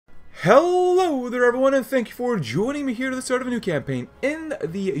Hello there everyone, and thank you for joining me here to the start of a new campaign in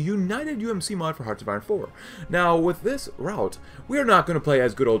the United UMC mod for Hearts of Iron 4. Now, with this route, we are not going to play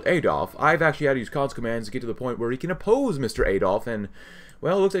as good old Adolf. I've actually had to use cons commands to get to the point where he can oppose Mr. Adolf, and,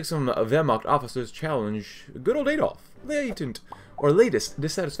 well, it looks like some Wehrmacht officers challenge good old Adolf. Latest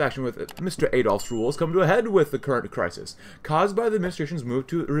dissatisfaction with Mr. Adolf's rules come to a head with the current crisis, caused by the administration's move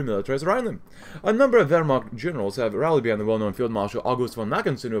to remilitarize Rhineland. A number of Wehrmacht generals have rallied behind the well-known Field Marshal August von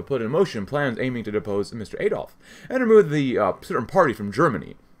Mackensen, who have put in motion plans aiming to depose Mr. Adolf, and remove the certain party from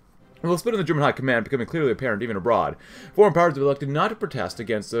Germany. With the split in the German High Command becoming clearly apparent even abroad, foreign powers have elected not to protest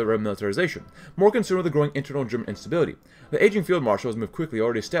against the remilitarization, more concerned with the growing internal German instability. The aging Field Marshal has moved quickly,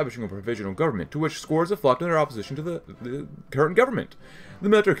 already establishing a provisional government, to which scores have flocked in their opposition to the current government. The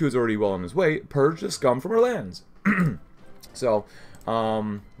military coup is already well on his way. Purge the scum from our lands. So,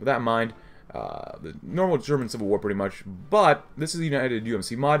 with that in mind, the normal German Civil War pretty much, but this is the United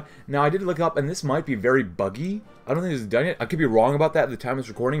UMC mod. Now, I did look up, and this might be very buggy. I don't think this is done yet. I could be wrong about that at the time of this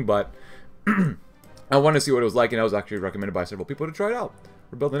recording, but I wanted to see what it was like, and I was actually recommended by several people to try it out.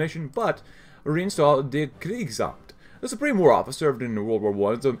 Rebuild the nation, but reinstall the Kriegsamt. The Supreme War Office served in World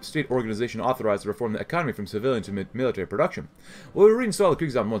War I as a state organization authorized to reform the economy from civilian to military production. We'll reinstall the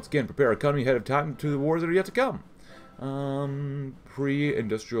Kriegsamt once again, prepare our economy ahead of time to the wars that are yet to come.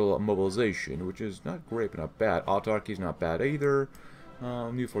 Pre-industrial mobilization, which is not great but not bad. Autarky is not bad either.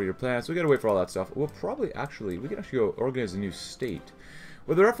 New 4-year plan, so we gotta wait for all that stuff. We can actually go organize a new state.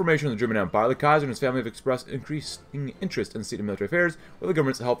 With the reformation of the German Empire, the Kaiser and his family have expressed increasing interest in state and military affairs. With the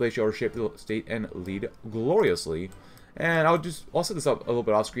government's help, they shall reshape the state and lead gloriously. And I'll set this up a little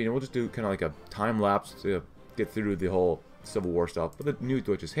bit off screen, and we'll just do kind of like a time lapse to get through the whole Civil War stuff, but the new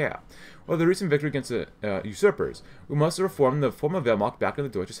Deutsches Heer. Well, the recent victory against the usurpers, we must reform the form of Wehrmacht back in the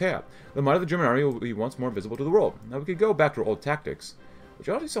Deutsches Heer. The might of the German army will be once more visible to the world. Now we could go back to our old tactics, which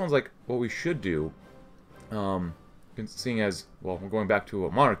honestly sounds like what we should do, seeing as, well, we're going back to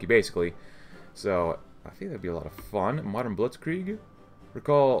a monarchy, basically. So, I think that'd be a lot of fun. Modern Blitzkrieg.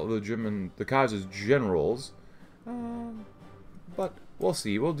 Recall the Kaiser's generals. But we'll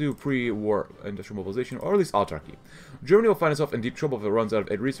see. We'll do pre-war industrial mobilization, or at least autarky. Germany will find itself in deep trouble if it runs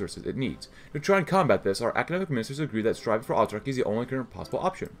out of resources it needs. To try and combat this, our academic ministers agree that striving for autarky is the only current possible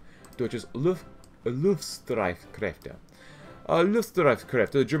option. Deutsches Luftstreitkräfte.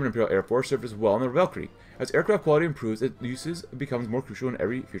 Luftstreitkräfte, the German Imperial Air Force, served as well in the Weltkrieg. As aircraft quality improves, its uses becomes more crucial in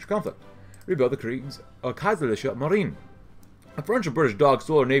every future conflict. Rebuild the Kaiserliche Marine. The French and British dogs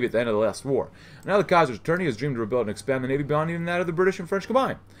stole our navy at the end of the last war. Now the Kaiser's attorney has dreamed to rebuild and expand the navy beyond even that of the British and French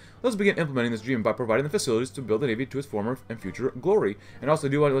combined. Let's begin implementing this dream by providing the facilities to build the navy to its former and future glory. And also,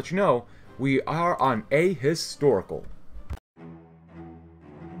 I do want to let you know, we are on ahistorical.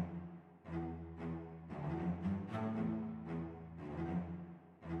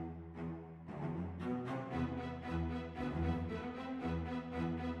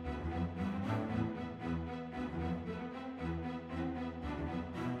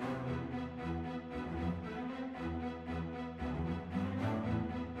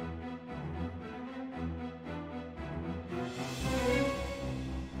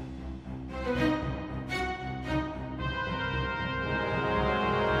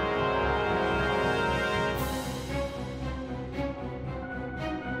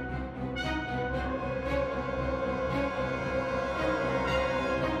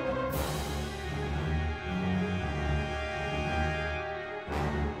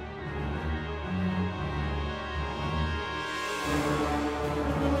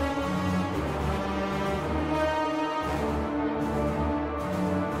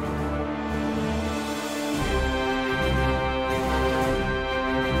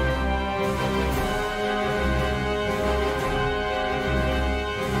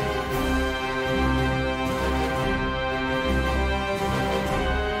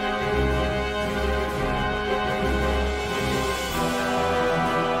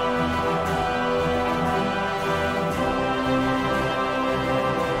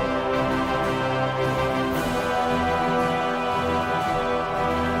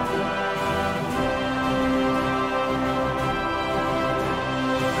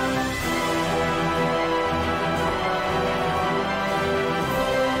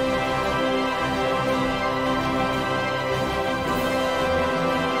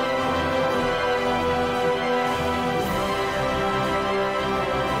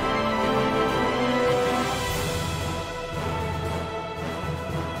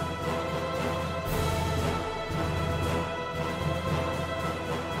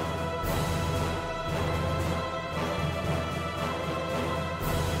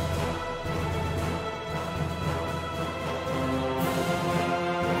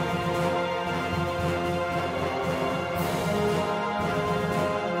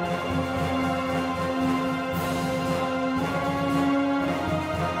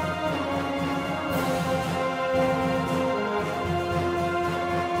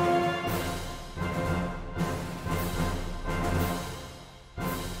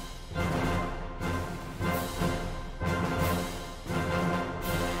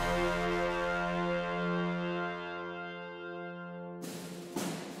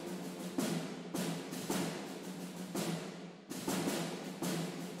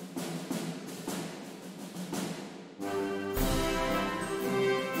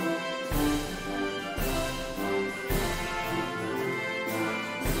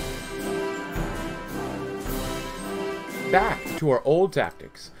 back to our old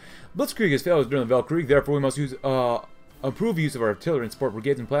tactics. Blitzkrieg has failed during the Weltkrieg, therefore we must use improve use of our artillery and support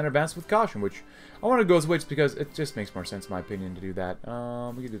brigades and plan our advance with caution, which I want to go switch because it just makes more sense in my opinion to do that.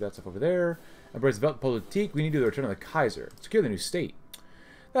 We can do that stuff over there. Embrace Weltpolitik, we need to do the return of the Kaiser. Secure the new state.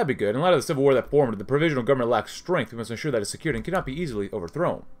 That'd be good. In light of the civil war that formed, the provisional government lacks strength. We must ensure that it's secured and cannot be easily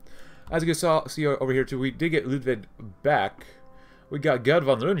overthrown. As you can see over here too, we did get Ludwig back. We got Gerd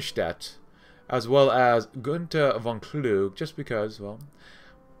von Rundstedt, as well as Gunther von Klug, just because, well,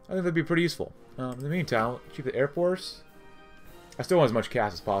 I think that'd be pretty useful. In the meantime, Chief of the Air Force. I still want as much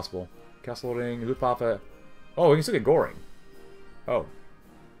cast as possible. Kesselring, Luftwaffe. Oh, we can still get Goring. Oh.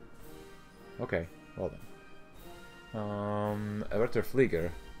 Okay, well then. Ritter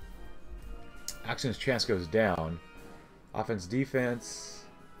Flieger. Action's chance goes down. Offense, defense.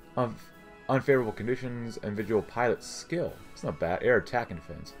 Unfavorable conditions. Individual pilot skill. It's not bad. Air attack and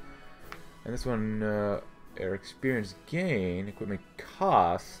defense. And this one, air experience gain. Equipment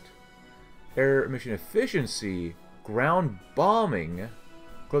cost. Air mission efficiency. Ground bombing.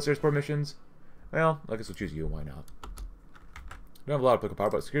 Close air support missions. Well, I guess we'll choose you. Why not? Don't have a lot of political power,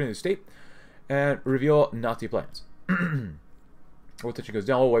 but securing the state. And reveal Nazi plans. World tension goes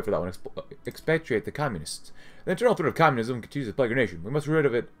down. We'll wait for that one. Expatriate the communists. The internal threat of communism continues to plague our nation. We must rid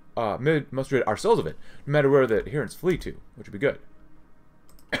of it. Must rid ourselves of it, no matter where the adherents flee to, which would be good.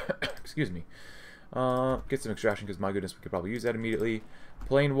 Excuse me. Get some extraction because my goodness, we could probably use that immediately.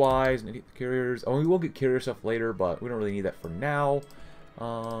 Plane wise, and carriers. Oh, we will get carrier stuff later, but we don't really need that for now.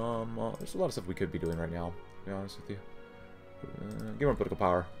 Well, there's a lot of stuff we could be doing right now. To be honest with you. Give them political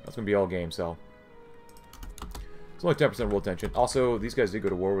power. That's gonna be all game. So. It's only 10% world tension. Also, these guys did go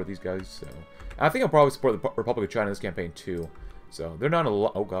to war with these guys, so... I think I'll probably support the Republic of China in this campaign, too. So, they're not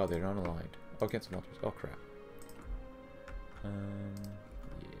aligned. Oh, God, they're not aligned. Oh, cancel melters. Oh, crap. Yeah.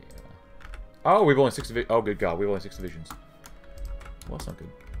 Oh, we've only 6 divisions. Oh, good God, we have only 6 divisions. Well, that's not good.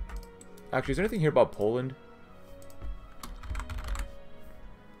 Actually, is there anything here about Poland?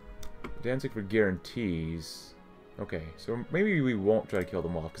 Danzig for guarantees. Okay, so maybe we won't try to kill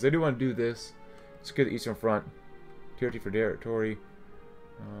them off, because I do want to do this. Secure the Eastern Front. Tier 2 for territory.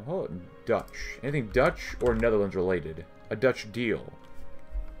 Hold on. Dutch. Anything Dutch or Netherlands related? A Dutch deal.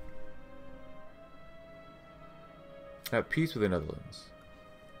 Have peace with the Netherlands.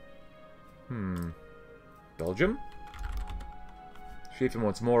 Belgium? Schaefen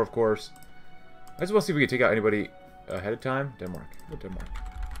once more, of course. I just want to see if we can take out anybody ahead of time. Denmark. What Denmark?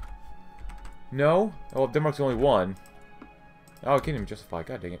 No? Oh, well, Denmark's the only one. Oh, I can't even justify.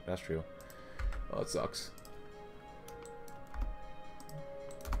 God dang it. That's true. Oh, that sucks.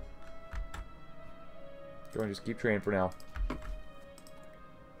 Go and just keep training for now.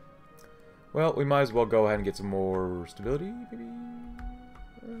 Well, we might as well go ahead and get some more stability, maybe?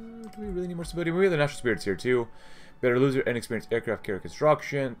 Do we really need more stability? We have the National Spirits here, too. Better loser, inexperienced aircraft carrier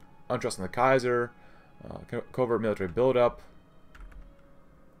construction. Untrust in the Kaiser. Covert military buildup.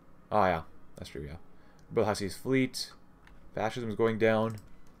 Oh, yeah. That's true, yeah. Bill Hassie's fleet. Fascism is going down.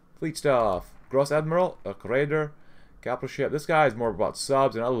 Fleet stuff. Gross Admiral. A Raider. Capital ship. This guy is more about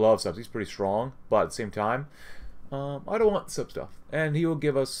subs, and I love subs. He's pretty strong, but at the same time, I don't want sub stuff. And he will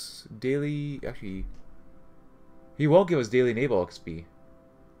give us daily... Actually, he won't give us daily naval XP.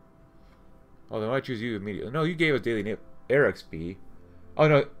 Oh, then I choose you immediately. No, you gave us daily air XP. Oh,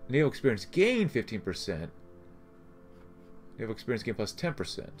 no. Naval experience gain 15%. Naval experience gain plus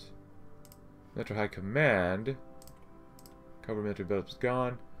 10%. Military High Command. Cover military buildup is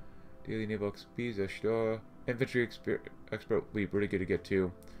gone. Daily naval XP is a infantry expert will be pretty good to get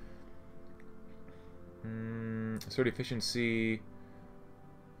to. Sword efficiency.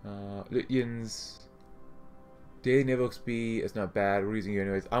 Lutyens. Daily naval XP is not bad. We're using you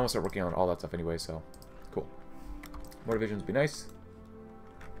anyways. I'm gonna start working on all that stuff anyway, so cool. More divisions would be nice.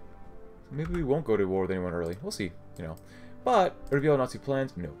 Maybe we won't go to war with anyone early. We'll see, you know. But reveal Nazi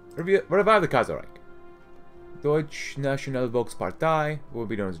plans? No. Revive the Kaiserreich. Deutsche National Volkspartei will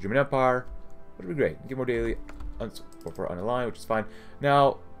be known as the German Empire. That'll be great. Get more daily for unaligned, which is fine.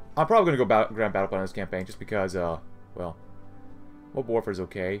 Now, I'm probably going to go Grand Battle Plan on this campaign just because, well, Mobile Warfare is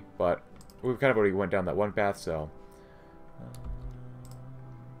okay, but we've kind of already went down that one path, so.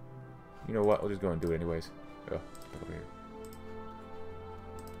 You know what? We'll just go and do it anyways. Over here.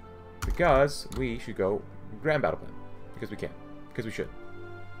 Because we should go Grand Battle Plan. Because we can. Because we should.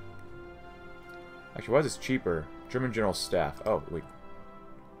 Actually, why is this cheaper? German General Staff. Oh, wait.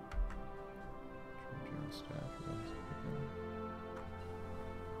 German General Staff.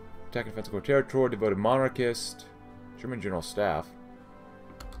 Attack and defensive core territory. Devoted monarchist. German General Staff.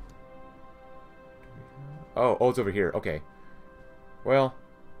 Oh, it's over here. Okay. Well,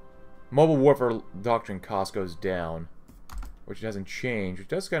 mobile warfare doctrine cost goes down. which hasn't changed. Which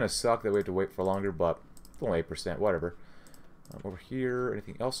does kind of suck that we have to wait for longer, but it's only 8%, whatever. Over here,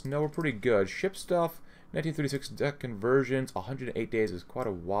 anything else? No, we're pretty good. Ship stuff, 1936 deck conversions, 108 days is quite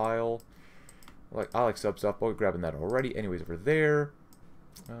a while. I like sub stuff, but we're grabbing that already. Anyways, over there.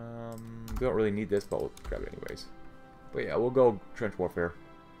 We don't really need this, but we'll grab it anyways. But yeah, we'll go trench warfare.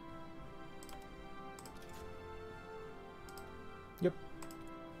 Yep.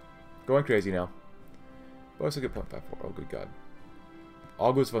 Going crazy now. But it's a good 0.54. Oh, good God.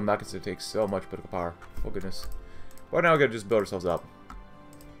 All goes for Monarchist to take so much political power. Oh, goodness. But now we gotta just build ourselves up.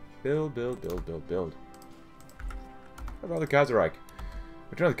 Build, build, build, build, build. What about the Kaiserreich?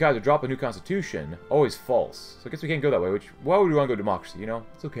 Return of the Kaiser, drop a new constitution. Always false. So I guess we can't go that way, which... Why would we want to go democracy, you know?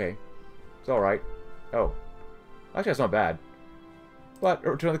 It's okay. It's alright. Oh. Actually, that's not bad. But,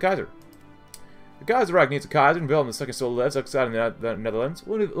 return of the Kaiser. The Kaiserreich needs a Kaiser, and Wilhelm II still lives, exiled in the Netherlands.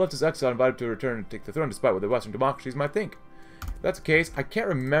 When he left his exile, invited to return and take the throne, despite what the Western democracies might think. If that's the case, I can't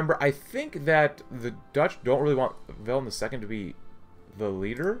remember. I think that the Dutch don't really want Wilhelm II to be the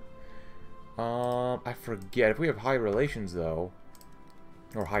leader. I forget. If we have high relations, though...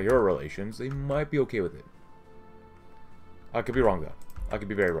 or higher relations, they might be okay with it. I could be wrong, though. I could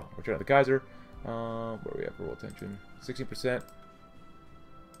be very wrong. Return of the Kaiser. Where are we at for world tension? 16%.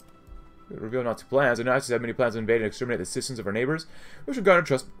 Reveal Nazi plans. The Nazis have many plans to invade and exterminate the citizens of our neighbors. We should garner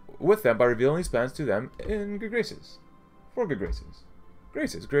trust with them by revealing these plans to them in good graces. For good graces.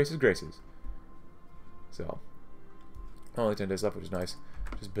 Graces, graces, graces. So. Only 10 days left, which is nice.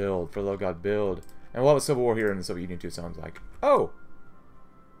 Just build. For the love of God, build. And we'll have a civil war here in the Soviet Union, too, it sounds like. Oh!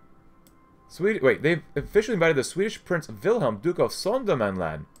 Wait, they've officially invited the Swedish Prince Wilhelm, Duke of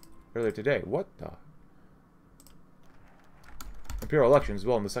Sondermanland, earlier today. What the? Imperial elections,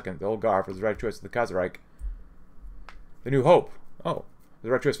 Wilhelm II, the old guard, was the right choice for the Kaiserreich. The New Hope. Oh, the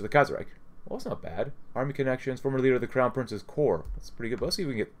right choice for the Kaiserreich. Well, that's not bad. Army connections, former leader of the Crown Prince's Corps. That's pretty good. But let's see if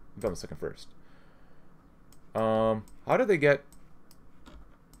we can get Wilhelm II first. How did they get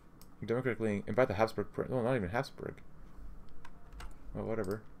democratically invite the Habsburg Prince? Oh, not even Habsburg. Well,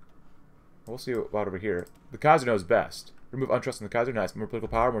 whatever. We'll see about over here. The Kaiser knows best. Remove untrust in the Kaiser. Nice. More political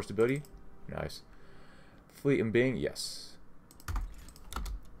power, more stability. Nice. Fleet and Bing. Yes.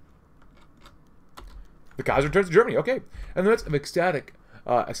 The Kaiser returns to Germany. Okay. In the midst of ecstatic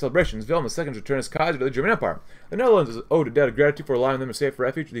celebrations, Wilhelm II's return as Kaiser to the German Empire. The Netherlands is owed a debt of gratitude for allowing them a safe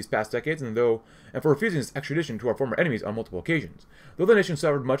refuge these past decades, and for refusing its extradition to our former enemies on multiple occasions. Though the nation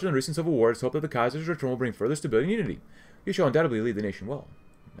suffered much in the recent civil war, it's hoped that the Kaiser's return will bring further stability and unity. He shall undoubtedly lead the nation well.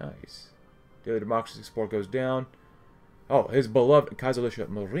 Nice. Daily democracy support goes down. Oh, his beloved Kaiserliche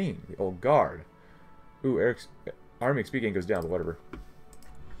Marine, the old guard. Ooh, Eric's army XP gain goes down, but whatever.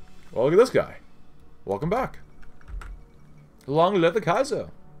 Well, look at this guy. Welcome back. Long live the Kaiser.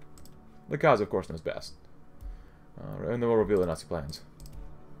 The Kaiser, of course, knows best. And then we'll reveal the Nazi plans.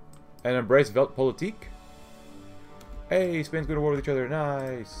 And embrace Weltpolitik. Hey, Spain's going to war with each other.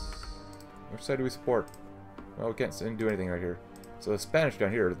 Nice. Which side do we support? Well, we can't do anything right here. So the Spanish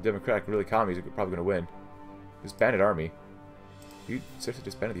down here, the Democratic really commies, are probably going to win. Disbanded army. You seriously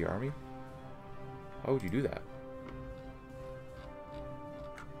disbanded the army? Why would you do that?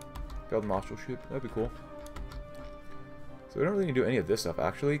 Failed nostril shoot. That'd be cool. So we don't really need to do any of this stuff,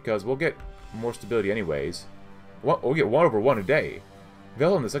 actually, because we'll get more stability anyways. We'll get 1/1 a day.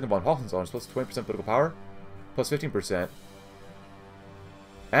 Wilhelm II von Hohenzollern is plus 20% political power, plus 15%.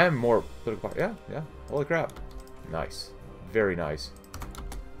 And more political power. Yeah, yeah. Holy crap. Nice. Very nice.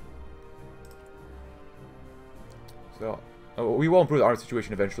 So, we will improve the army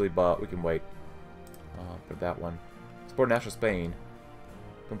situation eventually, but we can wait for that one. Support National Spain.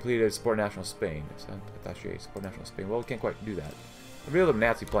 Completed Support National Spain. Attaché, Support National Spain. Well, we can't quite do that. Reveal the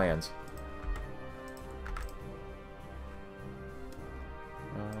Nazi plans.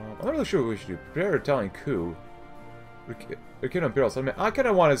 I'm not really sure what we should do. Prepare a Italian coup. Rekindle Imperial Settlement. I kind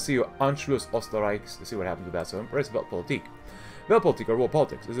of want to see Anschluss Österreichs to see what happens with that. So, embrace Weltpolitik. Weltpolitik, or world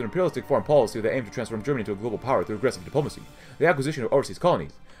politics, is an imperialistic foreign policy that aims to transform Germany into a global power through aggressive diplomacy, the acquisition of overseas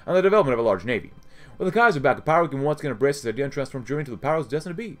colonies, and the development of a large navy. With the Kaiser back in power, we can once again embrace this idea and transform Germany into the power it's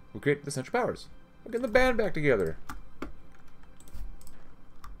destined to be. We create the Central Powers. We're getting the band back together.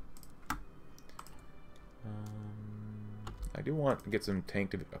 I do want to get some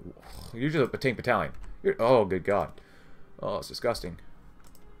tank. Usually a tank battalion. Oh, good God. Oh, it's disgusting.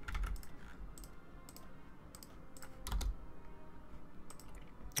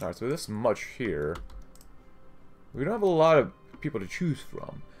 Alright, so this much here. We don't have a lot of people to choose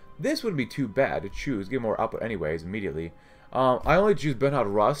from. This wouldn't be too bad to choose. Get more output anyways, immediately. I only choose Bernhard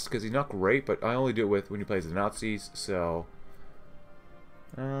Rust, because he's not great, but I only do it with when he plays the Nazis, so...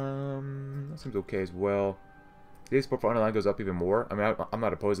 that seems okay as well. The support for online goes up even more. I mean, I'm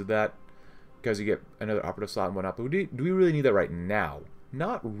not opposed to that because you get another operative slot and whatnot. But do we really need that right now?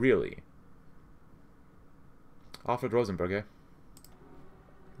 Not really. Alfred Rosenberg, eh?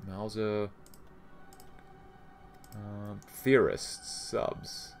 Malza. Theorists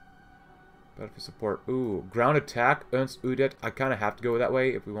subs. Battlefield support. Ooh, ground attack. Ernst Udet. I kind of have to go that way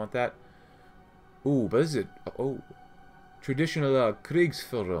if we want that. Ooh, but this is it. Oh, traditional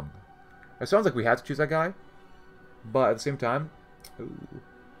Kriegsführung. It sounds like we had to choose that guy, but at the same time, ooh,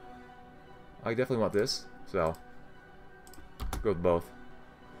 I definitely want this. So go with both.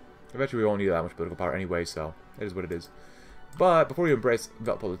 Eventually, we won't need that much political power anyway, so it is what it is. But before we embrace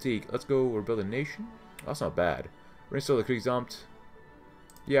Weltpolitik, let's go rebuild a nation. That's not bad. Reinstall the Kriegsamt.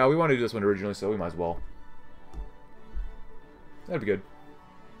 Yeah, we wanted to do this one originally, so we might as well. That'd be good.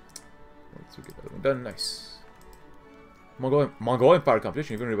 Let's get that one done. Nice. Mongolian power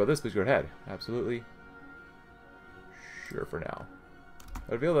competition. If you want to read about this, please go ahead. Absolutely. Sure for now.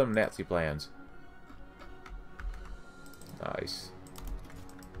 Reveal them Nazi plans. Nice.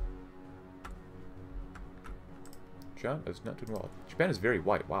 Japan is not doing well. Japan is very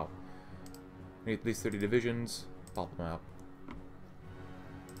white. Wow. We need at least 30 divisions. Pop them out.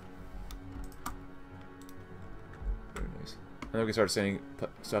 Very nice. And then we can start sending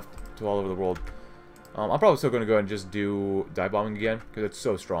stuff to all over the world. I'm probably still going to go ahead and just do dive bombing again because it's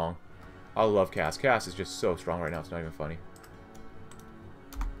so strong. I love Cass. Cass is just so strong right now. It's not even funny.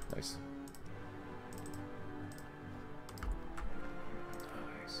 Nice.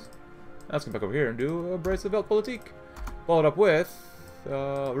 Nice. Now let's come back over here and do a Brace of Weltpolitik. Followed up with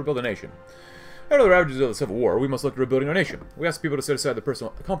rebuild a nation. After the ravages of the Civil War, we must look at rebuilding our nation. We ask people to set aside their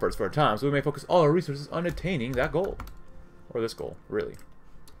personal comforts for a time so we may focus all our resources on attaining that goal. Or this goal, really.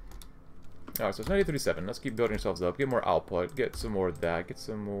 Alright, so it's 1937. Let's keep building ourselves up. Get more output. Get some more of that. Get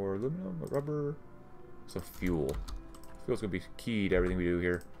some more aluminum, rubber, some fuel. Fuel's going to be key to everything we do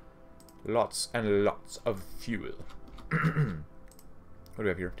here. Lots and lots of fuel. What do we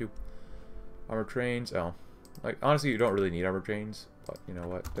have here? 2. Armored trains. Oh. Like, honestly, you don't really need armored trains. But, you know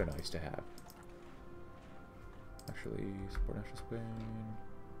what? They're nice to have. Actually, support National Spain.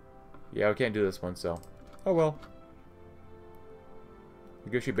 Yeah, we can't do this one, so. Oh well.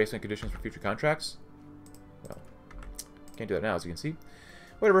 Negotiate baseline conditions for future contracts. Well, can't do that now, as you can see.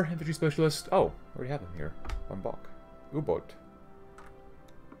 Whatever. Infantry specialist. Oh, we already have him here. One Bach. U-boat.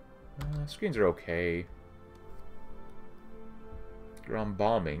 Screens are okay. Ground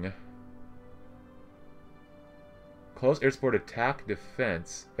bombing. Close air support attack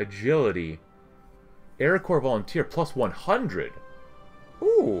defense. Agility. Air Corps volunteer plus 100.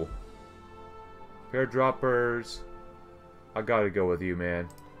 Ooh. Pair droppers. I gotta go with you, man.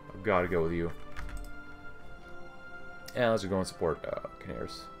 I gotta go with you. And let's go and support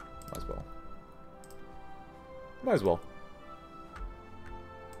Canaries. Might as well. Might as well.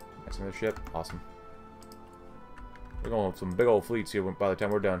 Next another ship. Awesome. We're going with some big old fleets here by the time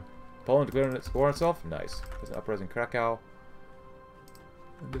we're done. Poland declaring its war on itself? Nice. There's an uprising in Krakow.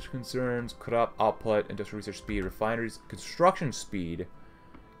 Industrial concerns, crop output, industrial research speed, refineries, construction speed.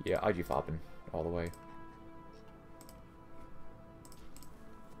 Yeah, IG fopping all the way.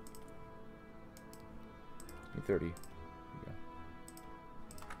 Need 30. There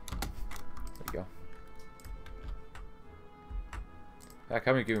you go. Heck,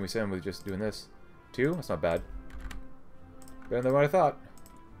 how many can we send with just doing this? 2? That's not bad. Better than what I thought.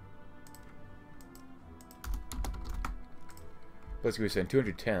 Let's go send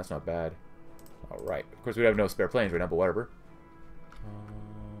 210. That's not bad. Alright. Of course, we have no spare planes right now, but whatever.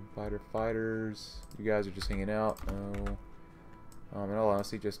 Fighters. You guys are just hanging out. No. In all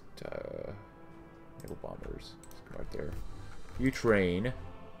honesty, just naval bombers. Let's go right there. You train.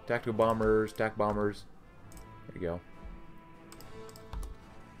 Tactical bombers. TAC bombers. There you go.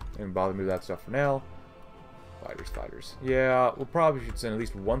 Don't bother me with that stuff for now. Fighters. Yeah, we'll probably should send at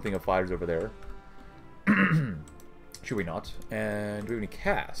least one thing of fighters over there. Should we not? And do we have any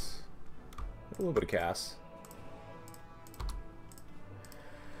CAS? A little bit of CAS.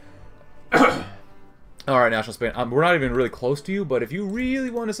 Alright, National Spain. We're not even really close to you, but if you really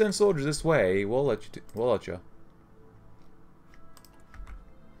want to send soldiers this way, we'll let you. We'll let you.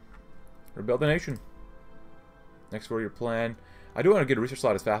 Rebuild the nation. Next warrior plan. I do want to get a research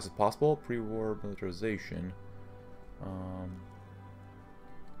slot as fast as possible. Pre-war militarization.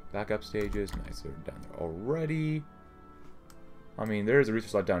 Backup stages. Nice, they're down there already. I mean, there's a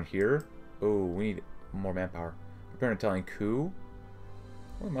research slot down here. Oh, we need more manpower. Prepare an Italian coup.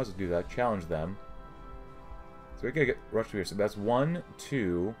 Well, we might as well do that. Challenge them. So we gotta get rushed here. So that's 1,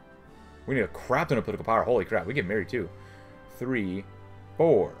 2. We need a crap ton of political power. Holy crap, we get married too. 3,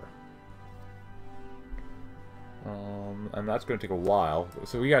 4. And that's going to take a while.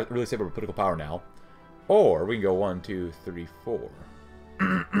 So we got to really save our political power now. Or we can go 1, 2, 3, 4.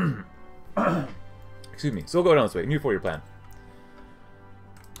 Excuse me. So we'll go down this way. New 4-year plan.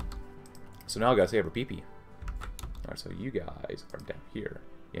 So now we got to save our PP. Alright, so you guys are down here.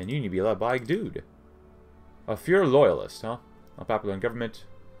 And you need to be led by a dude. A pure loyalist, huh? Unpopular in government.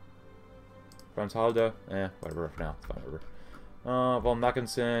 Franz Halde. Whatever for now. It's fine, whatever. Von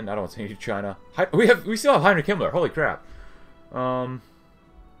Mackensen. I don't want to say any China. We still have Heinrich Himmler. Holy crap. Von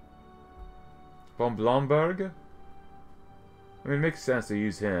Blomberg. I mean, it makes sense to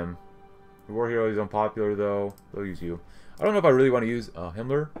use him. The war hero is unpopular, though. They'll use you. I don't know if I really want to use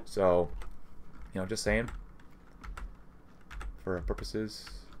Himmler, so, you know, just saying. For purposes,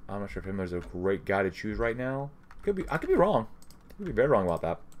 I'm not sure if Himmler's a great guy to choose right now. I could be wrong. I could be very wrong about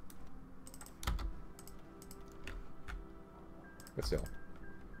that. But still.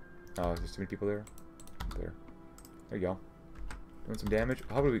 Oh, there's too many people there. There. There you go. Doing some damage.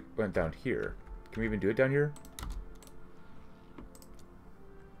 How about we went down here? Can we even do it down here?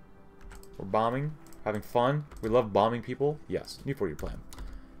 We're bombing. Having fun. We love bombing people. Yes. New 4-year plan.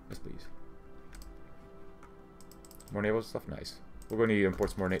 Yes, please. More naval stuff? Nice. We're going to need to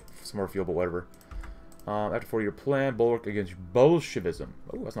import some more fuel, but whatever. After 4-year plan, bulwark against Bolshevism.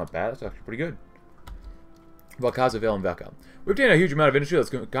 Oh, that's not bad. That's actually pretty good. About Kaiserreich. We've obtained a huge amount of industry that's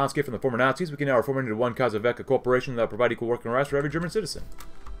confiscated from the former Nazis. We can now reform it into one Kaiserreich corporation that will provide equal working rights for every German citizen.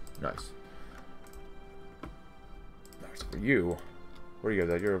 Nice. Nice for you. Where are you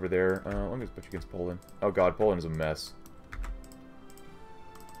guys at? You're over there. Let me just put you against Poland. Oh god, Poland is a mess.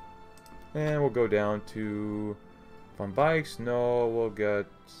 And we'll go down to Von Bikes. No, we'll get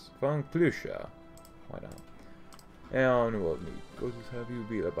Von Plusha. Why not? And we'll just have you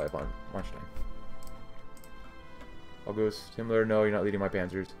be led by Von Manstein. August, Himmler, no, you're not leading my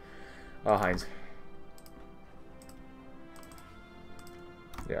panzers. Heinz.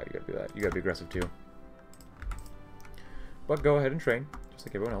 Yeah, you gotta do that. You gotta be aggressive too. But go ahead and train, just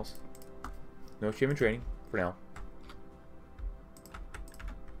like everyone else. No shame in training, for now.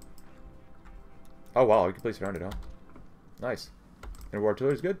 Oh wow, you completely surrounded, huh? Nice. And war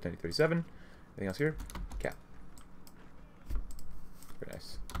artillery is good, 1937. Anything else here? Cap. Very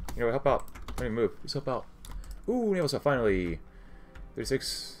nice. You know what, help out. Don't even move, just help out. Ooh, naval stuff, finally.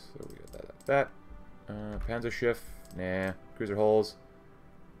 36. So we got that. Panzer Schiff. Nah. Cruiser hulls.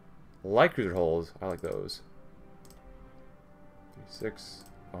 Light cruiser hulls. I like those. 36.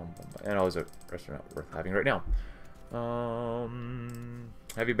 And all those are not worth having right now.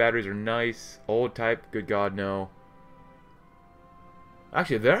 Heavy batteries are nice. Old type. Good God, no.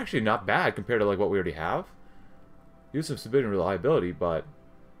 Actually, they're actually not bad compared to like what we already have. Use some stability and reliability, but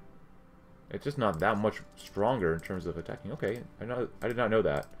it's just not that much stronger in terms of attacking. Okay, I did not know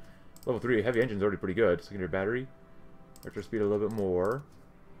that. Level 3 heavy engine's already pretty good. Secondary battery. Extra speed a little bit more.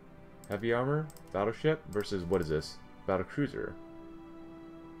 Heavy armor. Battleship versus, what is this? Battle cruiser.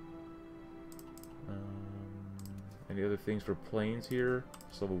 Any other things for planes here?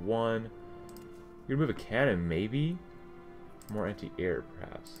 Just level 1. You can move a cannon, maybe? More anti-air,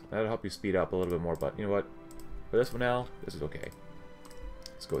 perhaps. That'll help you speed up a little bit more, but you know what? For this one now, this is okay.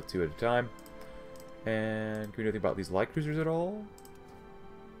 Let's go with 2 at a time. And can we do anything about these light cruisers at all?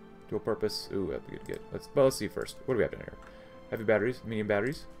 Dual purpose. Ooh, that'd be good to get. Let's see first. What do we have down here? Heavy batteries, medium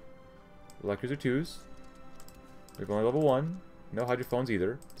batteries. Light cruiser 2s. We've only level 1. No hydrophones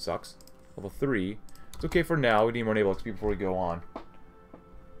either. Sucks. Level 3. It's okay for now. We need more naval XP before we go on.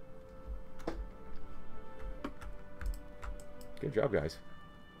 Good job, guys.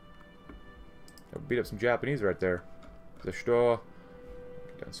 Beat up some Japanese right there. The store.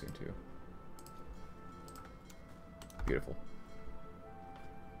 Get done soon too. Beautiful.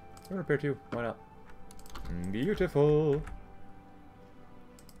 I'm gonna repair too. Why not? Beautiful.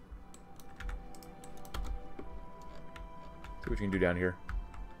 See what you can do down here.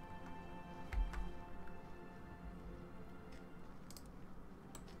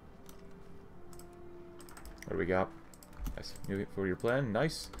 What do we got? Nice. New for your plan.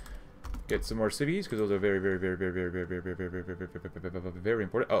 Nice. Get some more cities because those are very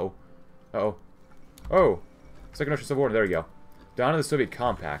important. Uh-oh. Uh-oh. Oh! Second Russian Civil War. There we go. Down to the Soviet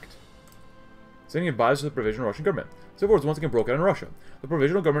Compact. Sending advisors to the Provisional Russian Government. Civil War is once again broke out in Russia. The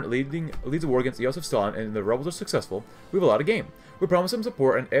Provisional Government leads a war against Joseph Stalin, and the rebels are successful. We have a lot of game. We promise them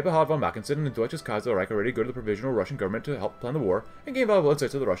support, and Eberhard von Mackensen and the Deutsches Kaiserreich are ready to go to the Provisional Russian Government to help plan the war and gain valuable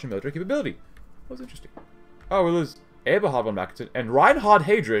insights of the Russian military capability. That was interesting. Oh, we lose Eberhard von Mackensen and Reinhard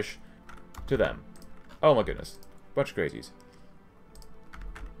Heydrich to them. Oh my goodness. Bunch of crazies.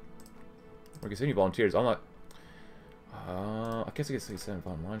 We can send you volunteers. I'm not... I guess I could send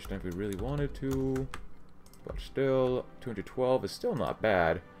von Manstein if we really wanted to. But still, 212 is still not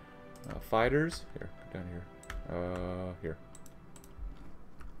bad. Fighters? Here, go down here. Here.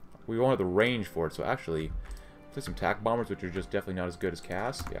 We won't have the range for it, so actually, play some tack bombers, which are just definitely not as good as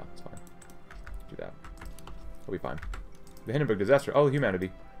Cass. Yeah, that's fine. Do that. We'll be fine. The Hindenburg disaster. Oh,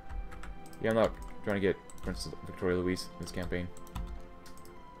 humanity. Yeah, I'm not trying to get Princess Victoria Louise in this campaign.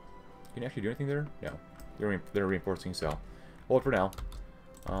 Can you actually do anything there? No. They're reinforcing, so hold it for now.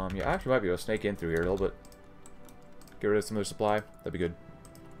 Yeah, I actually might be able to snake in through here a little bit. Get rid of some of their supply. That'd be good.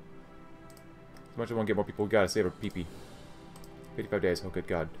 As much as I want to get more people, we gotta save our PP. 55 days. Oh, good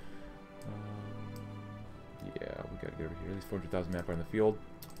God. Yeah, we gotta get over here. At least 400,000 manpower in the field.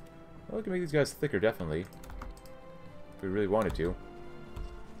 Well, we can make these guys thicker, definitely. If we really wanted to.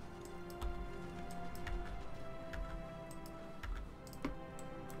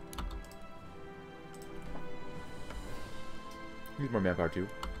 Need more manpower too.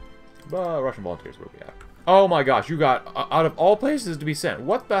 But Russian volunteers, where we at? Oh my gosh, you got out of all places to be sent.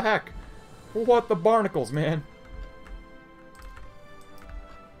 What the heck? What the barnacles, man?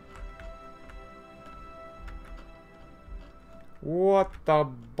 What the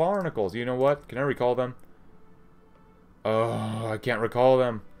barnacles? You know what? Can I recall them? Oh, I can't recall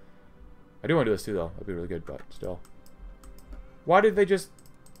them. I do want to do this too, though. That'd be really good, but still. Why did they just...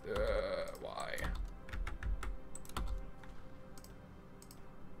 why?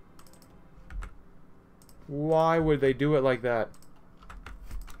 Why would they do it like that?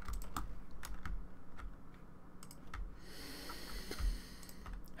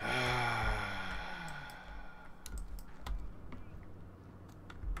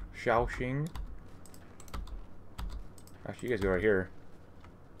 Shaoxing. Actually, you guys go right here.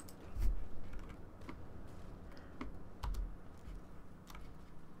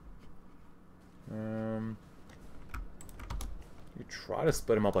 You try to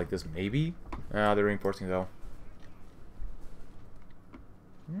split them up like this, maybe? Ah, they're reinforcing though.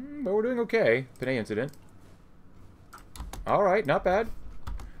 But we're doing okay. Panay incident. Alright, not bad.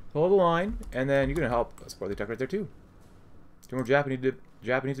 Hold the line, and then you're gonna help support the attack right there too. Two more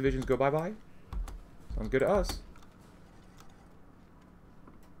Japanese divisions go bye-bye. Sounds good to us.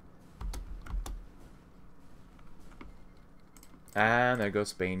 And there goes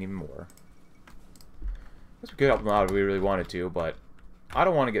Spain even more. I guess we could help them out if we really wanted to, but I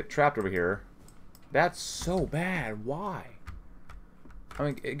don't want to get trapped over here. That's so bad. Why? I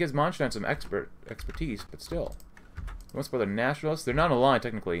mean, it gives Manstein some expertise, but still. What's for the Nationalists? They're not in a line,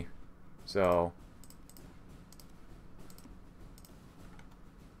 technically. So...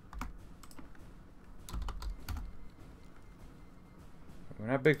 we're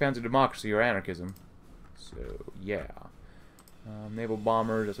not big fans of democracy or anarchism. So, yeah. Naval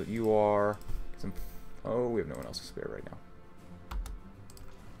bombers, that's what you are. Get some... oh, we have no one else to spare right now.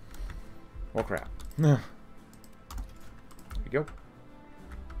 Well, crap. There we go.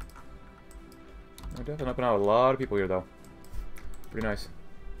 We're definitely helping out a lot of people here, though. Pretty nice.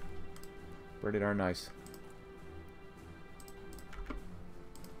 Pretty darn nice.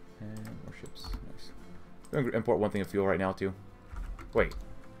 And more ships. Nice. I'm going to import one thing of fuel right now, too. Wait.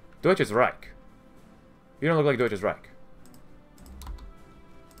 Deutsches Reich. You don't look like Deutsches Reich.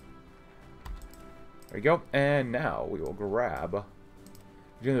 There we go. And now we will grab...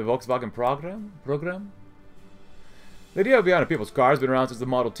 doing the Volkswagen program? The idea of beyond people's cars has been around since the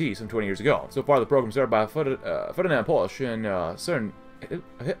Model T some 20 years ago. So far, the program started by Ferdinand Porsche and certain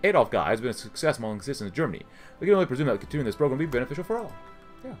Adolf guy has been a success among citizens of Germany. We can only presume that continuing this program will be beneficial for all.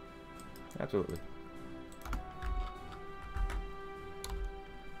 Yeah, absolutely.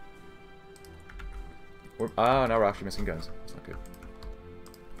 Now we're actually missing guns. That's not good.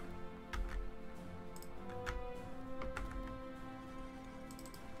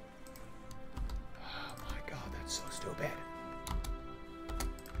 Oh my god, that's so stupid.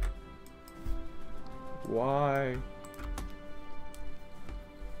 Why?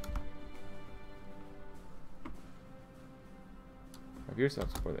 Have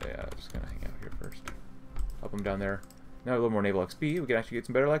yourselves for the... yeah, just gonna hang out here first. Help them down there. Now a little more naval XP, we can actually get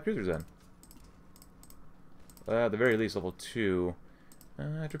some better light cruisers then. At the very least, level 2.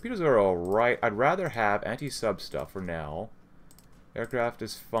 Torpedoes are alright. I'd rather have anti-sub stuff for now. Aircraft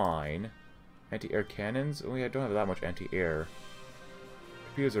is fine. Anti-air cannons? Oh, yeah, I don't have that much anti-air.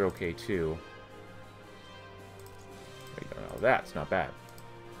 Torpedoes are okay, too. There you go. Now, that's not bad.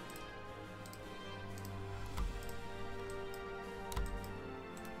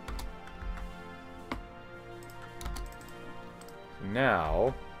 So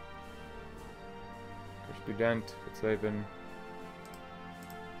now... Student, it's even.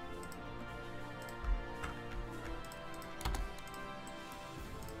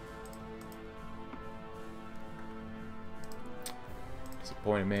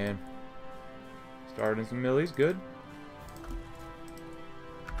 disappointed, man. Starting some millies, good.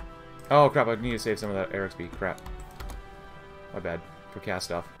 Oh crap, I need to save some of that air XP. Crap. My bad. For cast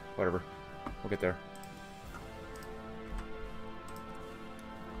stuff. Whatever. We'll get there.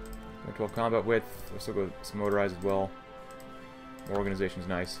 12 combat width. We'll still go with some motorized as well. More organization's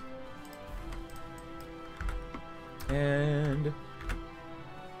nice. And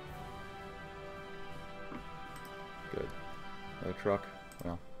good. Another truck.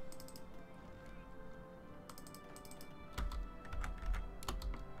 Well.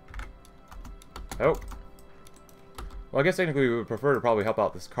 Oh. Well, I guess technically we would prefer to probably help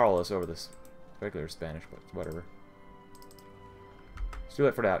out this Carlos over this regular Spanish, but whatever. Let's do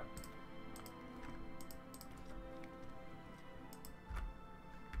it for that.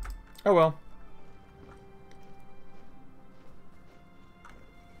 Oh well.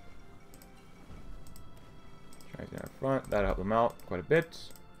 Chinese in our front. That'll help them out quite a bit.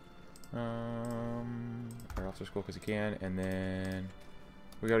 Our officer's cool because he can. And then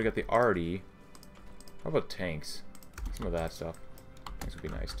we gotta get the arty. How about tanks? Some of that stuff. Tanks would be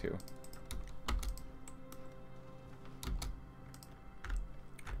nice too.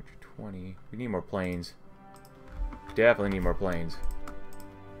 20. We need more planes. Definitely need more planes.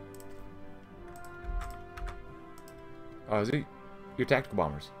 Oh, is it your tactical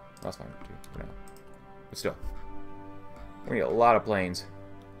bombers? Well, that's fine too for now. But still, we need a lot of planes.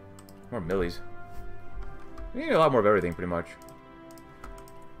 More millies. We need a lot more of everything, pretty much.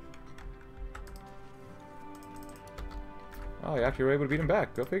 Oh, you actually were able to beat him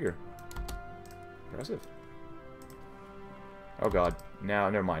back. Go figure. Impressive. Oh god. Now,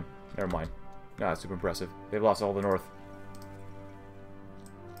 never mind. Never mind. No, it's super impressive. They've lost all the north.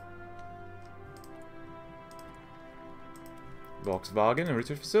 Volkswagen and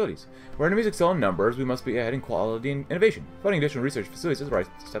research facilities. Where enemies excel in numbers, we must be ahead in quality and innovation. Funding additional research facilities is the right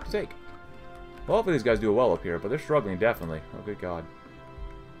step to take. Well, hopefully these guys do well up here, but they're struggling, definitely. Oh, good god.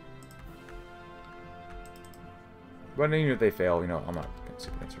 But even if they fail, you know, I'm not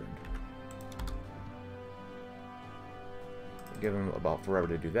super concerned. Give them about forever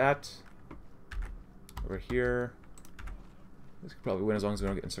to do that. Over here. This could probably win as long as we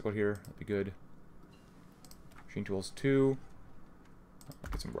don't get encircled here. That'd be good. Machine tools 2.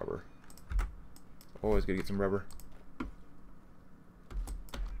 I'll get some rubber. Always good to get some rubber.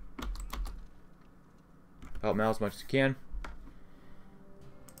 Help them out as much as you can.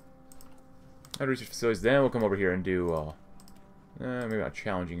 And research facilities. Then we'll come over here and do maybe not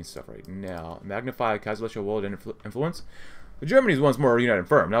challenging stuff right now. Magnify Kaiserreich world influence. The Germany is once more a united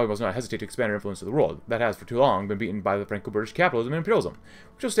firm. Now we must not hesitate to expand our influence to the world. That has for too long been beaten by the Franco-British capitalism and imperialism,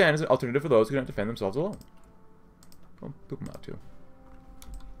 which will stand as an alternative for those who cannot defend themselves alone. Oh, poop them out too.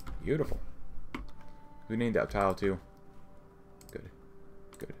 Beautiful. We need that tile too. Good.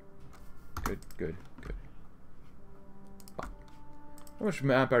 Good. Good, good, good. How much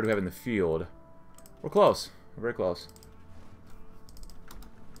manpower do we have in the field? We're close. We're very close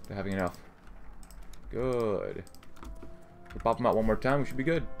to having enough. Good. If we pop them out one more time, we should be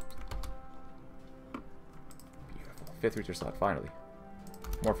good. Beautiful. 5th research slot, finally.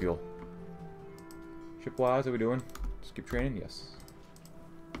 More fuel. Ship-wise, how are we doing? Just keep training? Yes.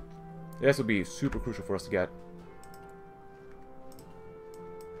 This will be super crucial for us to get.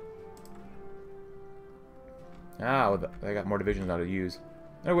 Ah, well, I got more divisions now to use.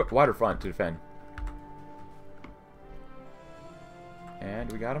 And a wider front to defend.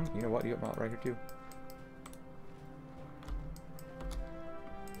 And we got him. You know what? You got him out right here too.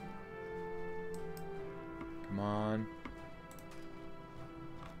 Come on.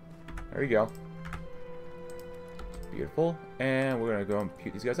 There you go. Beautiful. And we're going to go and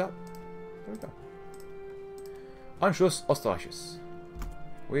put these guys out. There we go. Anschluss Österreichs.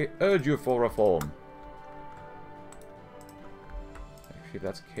 We urge you for reform. Actually, if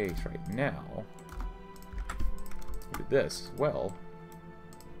that's the case right now, look at this as well.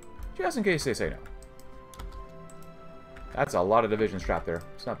 Just in case they say no. That's a lot of divisions trapped there.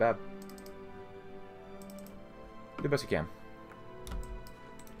 It's not bad. Do the best you can.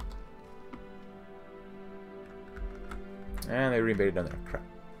 And they reinvaded down there. Crap.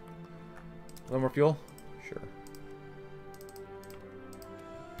 A little more fuel? Sure.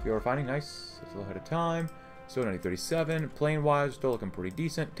 Fuel refining, nice. It's a little ahead of time. Still 9037. Plane-wise, still looking pretty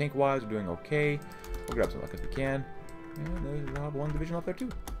decent. Tank-wise, we're doing okay. We'll grab some luck if we can. And we'll have one division left there too.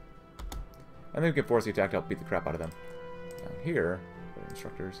 And then we can force the attack to help beat the crap out of them. Down here,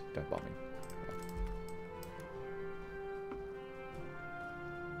 instructors, dive bombing.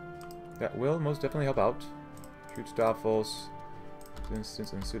 That will most definitely help out. Shoot Staffels.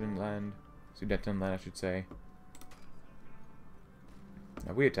 Instance in Sudetenland, I should say.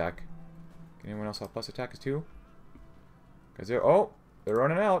 Now we attack. Can anyone else have plus attack as too? Because they're... Oh! They're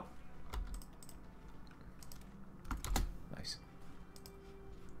running out. Nice.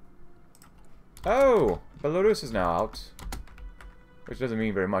 Oh! Belarus is now out. Which doesn't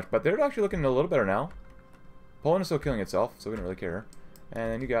mean very much. But they're actually looking a little better now. Poland is still killing itself, so we don't really care.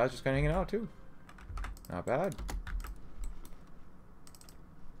 And then you guys just kind of hanging out too. Not bad.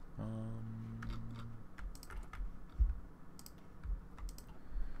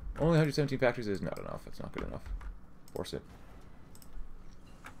 Only 117 factories is not enough. It's not good enough. Force it.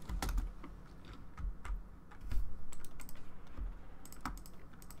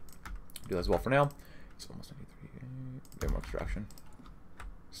 Do that as well for now. It's almost 93. Get more extraction.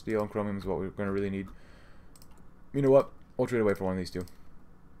 Steel and chromium is what we're going to really need. You know what? We'll trade away for one of these two.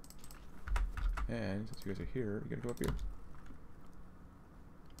 And since you guys are here, you gotta go up here.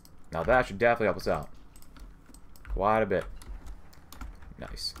 Now that should definitely help us out. Quite a bit.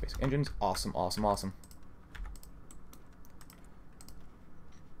 Nice. Basic engines. Awesome, awesome, awesome.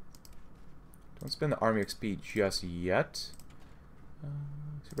 Don't spend the army XP just yet.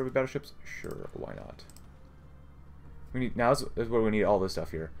 Super heavy battleships? Sure, why not? We need, now this is where we need all this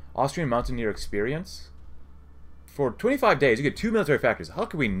stuff here. Austrian Mountaineer experience. For 25 days, you get 2 military factories. How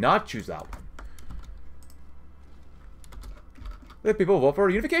could we not choose that one? The people vote for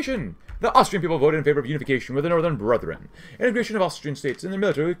unification. The Austrian people voted in favor of unification with the Northern Brethren. Integration of Austrian states in the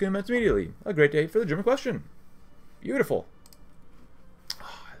military would commence immediately. A great day for the German question. Beautiful.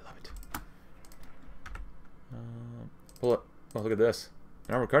 Oh, I love it. Pull it. Oh, look at this.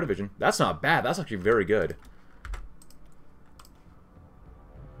 An armored car division. That's not bad. That's actually very good.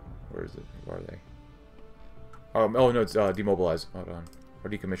 Where is it? Where are they? Oh no, it's demobilized. Hold on. Or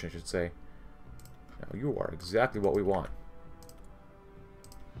decommission, I should say. Now, you are exactly what we want.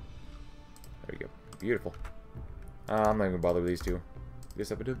 There you go. Beautiful. I'm not even gonna bother with these two. This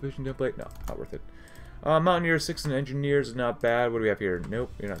have a division template? No, not worth it. Mountaineers, 6 and engineers is not bad. What do we have here?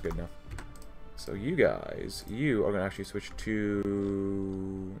 Nope, you're not good enough. So you guys, you are gonna actually switch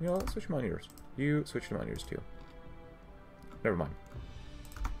to... You know, let's switch to Mountaineers. You switch to Mountaineers too. Never mind.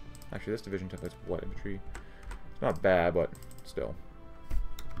 Actually, this division template's what? Infantry? It's not bad, but still.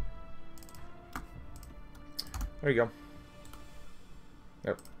 There you go.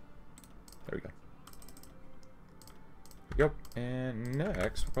 Yep. There we go. Yep. And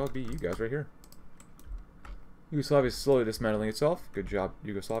next will probably be you guys right here. Yugoslavia is slowly dismantling itself. Good job,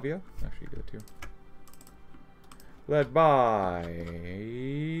 Yugoslavia. Actually, good too. Led by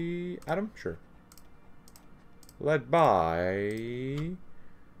Adam? Sure. Led by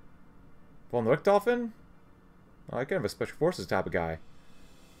von Richthofen? Oh, I kind of a special forces type of guy.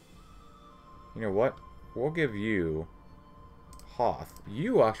 You know what? We'll give you Hoth.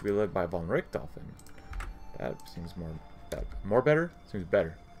 You actually be led by von Richthofen. That seems more better? Seems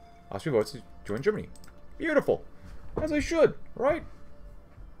better. Austria votes to join Germany. Beautiful. As they should, right?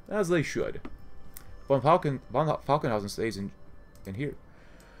 As they should. Von Falkenhausen stays in here.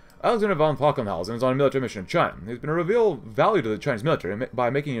 Alexander von Falkenhausen is on a military mission in China. He has been a real value to the Chinese military, and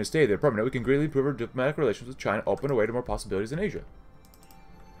by making his stay there permanent, we can greatly improve our diplomatic relations with China, open a way to more possibilities in Asia.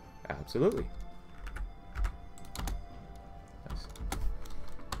 Absolutely. Nice.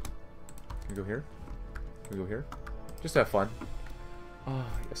 Can we go here? Can we go here? Just have fun. Ah,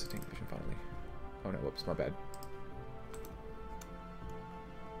 oh, yes, the tank division finally. Oh no, whoops, my bad.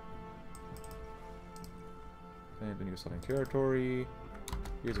 And then Yugoslavian territory. You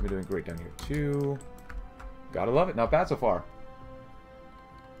guys have been doing great down here too. Gotta love it. Not bad so far.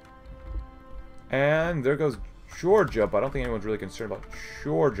 And there goes Georgia, but I don't think anyone's really concerned about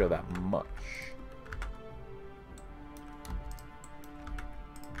Georgia that much.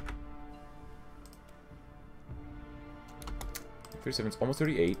 .37's almost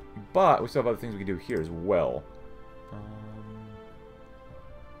 38, but we still have other things we can do here as well.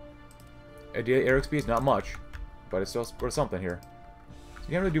 Idea air XP is not much, but it's still worth something here. So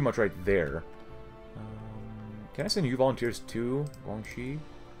you can't really do much right there. Can I send you volunteers to Guangxi?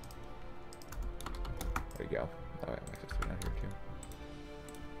 There you go. Oh, I have access to it down here too.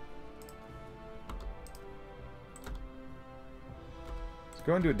 Let's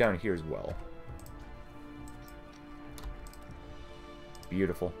go and do it down here as well.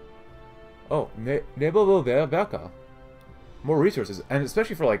 Beautiful. Oh, Nebelwerka. More resources, and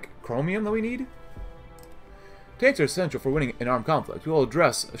especially for like chromium that we need. Tanks are essential for winning an armed conflict. We will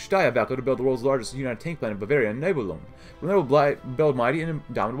address Steyerwerke to build the world's largest united tank plant in Bavaria, Nebelung. We'll then build mighty and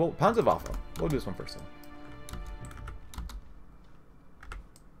indomitable Panzerwaffe. We'll do this one first, though.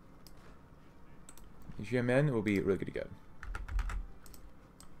 GMN will be really good to go.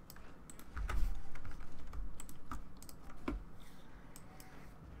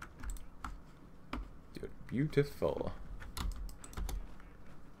 Beautiful.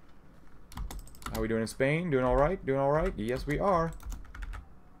 How are we doing in Spain? Doing alright? Doing alright? Yes, we are.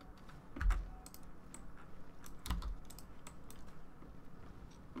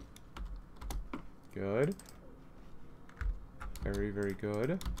 Good. Very, very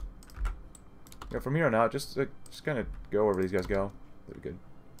good. Yeah, from here on out, just kind of go wherever these guys go. That'd be good.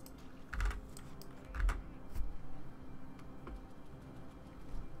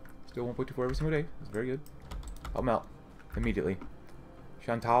 Still 1.24 every single day. That's very good. Help him out. Immediately.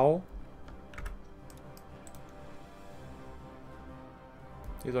 Chantal.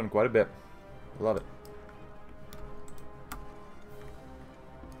 He's on quite a bit. Love it.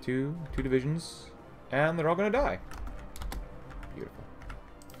 Two divisions. And they're all gonna die. Beautiful.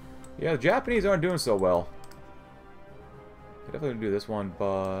 Yeah, the Japanese aren't doing so well. They're definitely gonna do this one,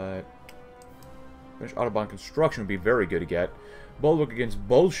 but French Autobahn construction would be very good to get. Bulwark against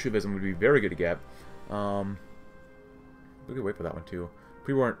Bolshevism would be very good to get. We could wait for that one too.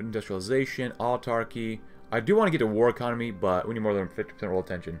 Pre-war industrialization, autarky. I do want to get to war economy, but we need more than 50% world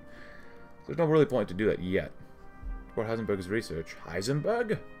attention. So there's no really point to do that yet. Support Heisenberg's research.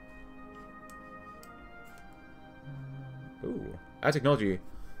 Heisenberg? Ooh. Add technology.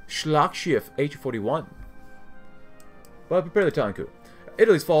 Schlagschiff H-41. But prepare the Italian coup.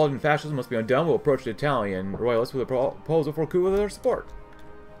 Italy's fallen and fascism must be undone. We'll approach the Italian royalists with a proposal for a coup with their support.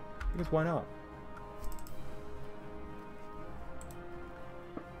 Because why not?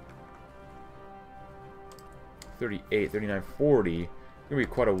 $38, $39, $40. It's gonna be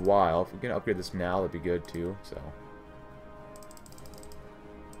quite a while. If we can upgrade this now, that'd be good too. So.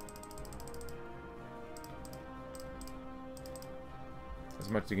 As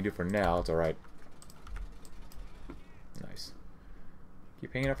much as you can do for now, it's alright. Nice.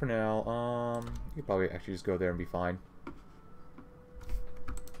 Keep hanging out for now. You could probably actually just go there and be fine.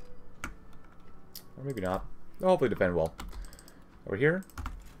 Or maybe not. They'll hopefully defend well. Over here.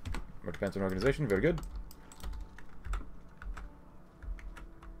 More defense and organization. Very good.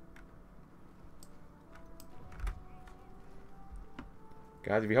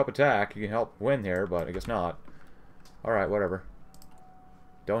 Guys, if you help attack, you can help win here, but I guess not. Alright, whatever.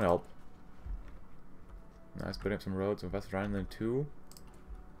 Don't help. Nice, putting up some roads, invest around then 2.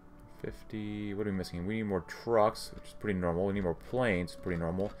 50. What are we missing? We need more trucks, which is pretty normal. We need more planes, pretty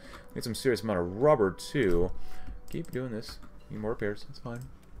normal. We need some serious amount of rubber, too. Keep doing this. Need more repairs, that's fine.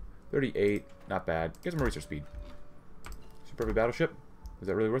 38, not bad. Get some research speed. Super heavy battleship. Is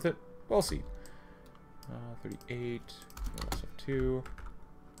that really worth it? We'll see. 38. Stuff 2.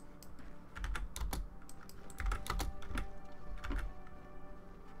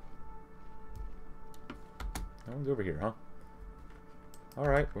 No one's over here, huh?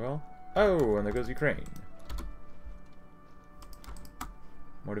 Alright, well. Oh, and there goes Ukraine.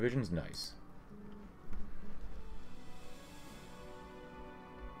 More divisions? Nice.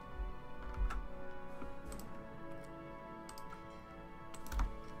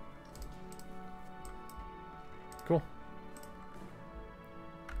 Cool.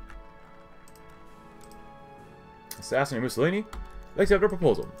 Assassinate Mussolini? They accept our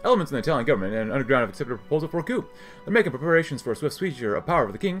proposal. Elements in the Italian government and underground have accepted a proposal for a coup. They're making preparations for a swift seizure of power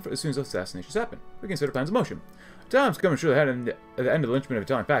of the king as soon as assassinations happen. We consider plans in motion. Times come ensure the end of the lynchment of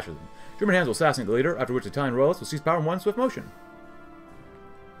Italian fascism. German hands will assassinate the leader, after which the Italian royalists will seize power in one swift motion.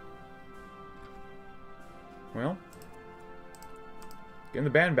 Well, getting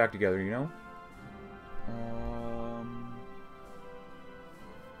the band back together, you know.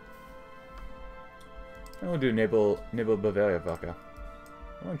 I don't do Nibble Bavaria Vodka.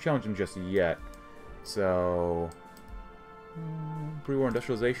 I don't challenge him just yet. So, pre-war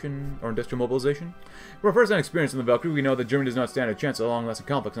industrialization or industrial mobilization. From our first-hand experience in the Weltkrieg, we know that Germany does not stand a chance at long-lasting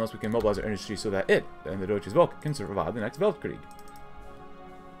conflicts unless we can mobilize our industry so that it and the Deutsches Volk can survive the next Weltkrieg.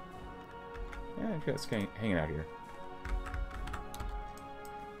 Yeah, just hanging out here.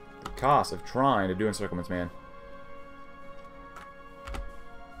 The cost of trying to do encirclements, man.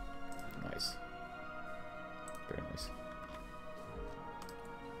 Nice. Very nice.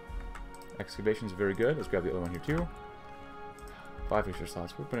 Excavation is very good. Let's grab the other one here too. 5 fisher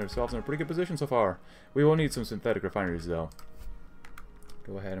slots. We're putting ourselves in a pretty good position so far. We will need some synthetic refineries though.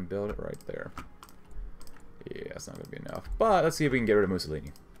 Go ahead and build it right there. Yeah, it's not going to be enough. But let's see if we can get rid of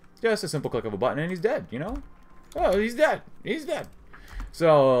Mussolini. Just a simple click of a button and he's dead, you know? Oh, he's dead. He's dead.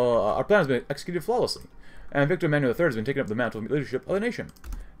 So, our plan has been executed flawlessly. And Victor Emmanuel III has been taking up the mantle of leadership of the nation.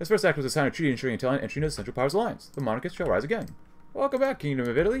 His first act was to sign a treaty ensuring Italian entry into the Central Powers Alliance. The monarchists shall rise again. Welcome back, Kingdom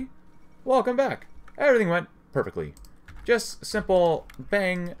of Italy. Welcome back. Everything went perfectly. Just simple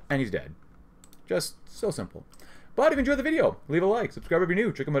bang, and he's dead. Just so simple. But if you enjoyed the video, leave a like, subscribe if you're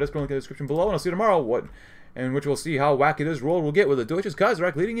new, check out my Discord link in the description below, and I'll see you tomorrow. in which we'll see how wacky this world will get with the Deutsches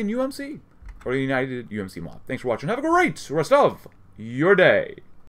Kaiserreich leading in UMC, or the United UMC mod. Thanks for watching. Have a great rest of your day.